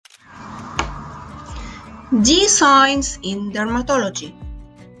D signs in dermatology.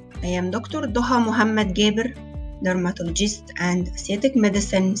 I am Dr. Doha Muhammad Gaber, dermatologist and aesthetic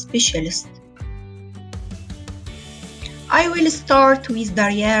medicine specialist. I will start with the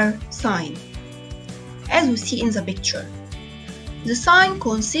rare sign. As we see in the picture, the sign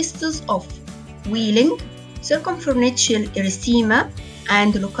consists of whealing, circumferential erythema,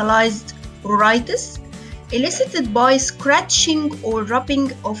 and localized pruritus elicited by scratching or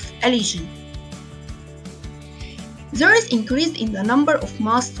rubbing of a lesion. There is increase in the number of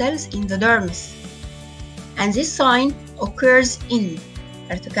mast cells in the dermis, and this sign occurs in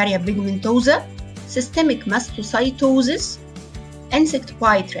urticaria pigmentosa, systemic mastocytosis, insect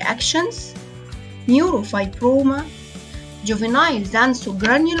bite reactions, neurofibroma, juvenile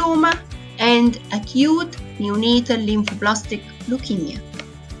xanthogranuloma, and acute neonatal lymphoblastic leukemia.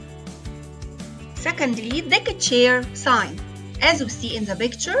 Secondly, deck chair sign. As we see in the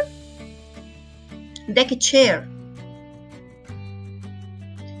picture, deck chair.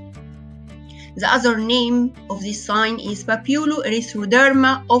 The other name of this sign is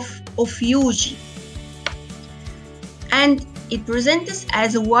papuloerythroderma of Ophiuchi, and it presents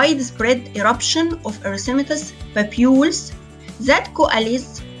as a widespread eruption of erythematous papules that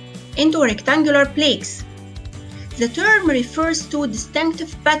coalesce into rectangular plaques. The term refers to a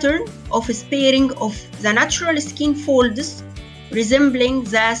distinctive pattern of sparing of the natural skin folds resembling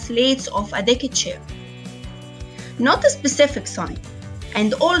the slates of a deck chair. Not a specific sign,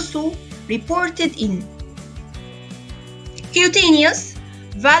 and also reported in cutaneous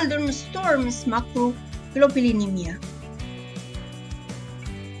Waldenström's macroglobulinemia.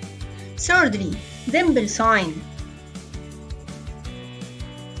 Thirdly, Dimple sign,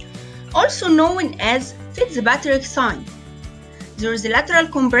 also known as Fitzpatrick sign. There is a lateral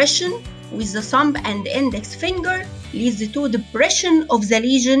compression with the thumb and index finger leads to depression of the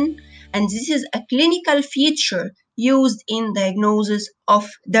lesion, and this is a clinical feature used in diagnosis of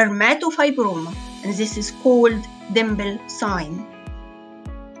dermatofibroma, and this is called Dimple sign.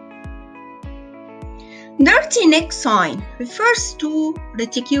 Dirty neck sign refers to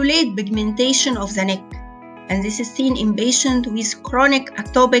reticulate pigmentation of the neck, and this is seen in patients with chronic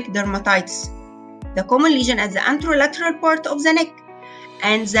atopic dermatitis, the common lesion at the anterolateral part of the neck,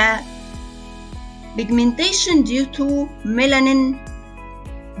 and the pigmentation due to melanin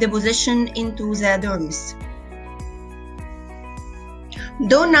deposition into the dermis.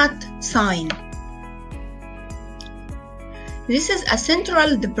 Doughnut sign. This is a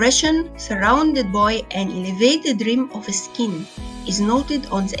central depression surrounded by an elevated rim of skin, is noted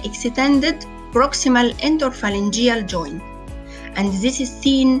on the extended proximal interphalangeal joint, and this is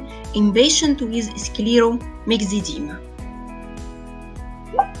seen in patients with scleromyxedema.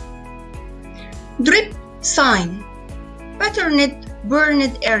 Drip sign. Patterned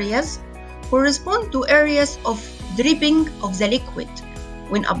burned areas correspond to areas of dripping of the liquid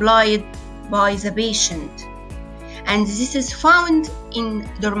when applied by the patient, and this is found in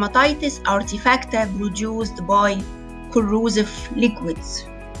dermatitis artifacta produced by corrosive liquids.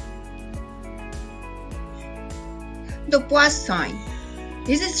 Dupois sign.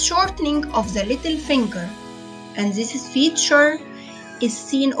 This is shortening of the little finger, and this feature is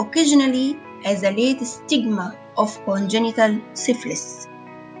seen occasionally as a late stigma of congenital syphilis.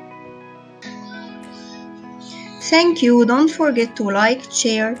 Thank you. Don't forget to like,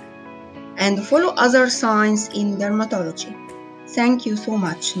 share, and follow other signs in dermatology. Thank you so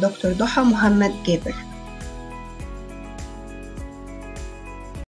much. Dr. Doha Muhammad Gaber.